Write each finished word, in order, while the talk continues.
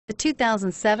The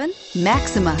 2007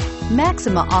 Maxima.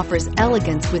 Maxima offers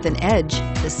elegance with an edge.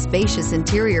 The spacious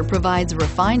interior provides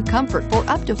refined comfort for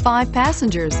up to 5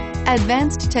 passengers.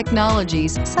 Advanced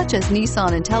technologies such as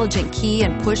Nissan Intelligent Key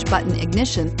and push-button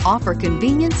ignition offer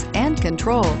convenience and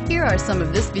control. Here are some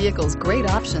of this vehicle's great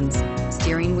options: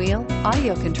 steering wheel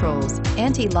audio controls,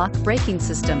 anti-lock braking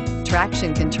system,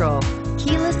 traction control,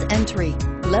 keyless entry,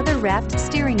 leather-wrapped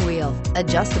steering wheel,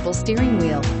 adjustable steering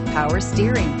wheel, power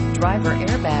steering, driver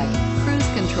airbag, cruise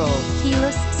control,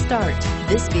 keyless start.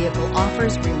 This vehicle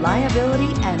offers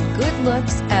reliability and good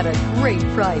looks at a great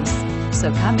price.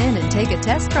 So come in and take a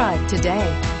test drive today.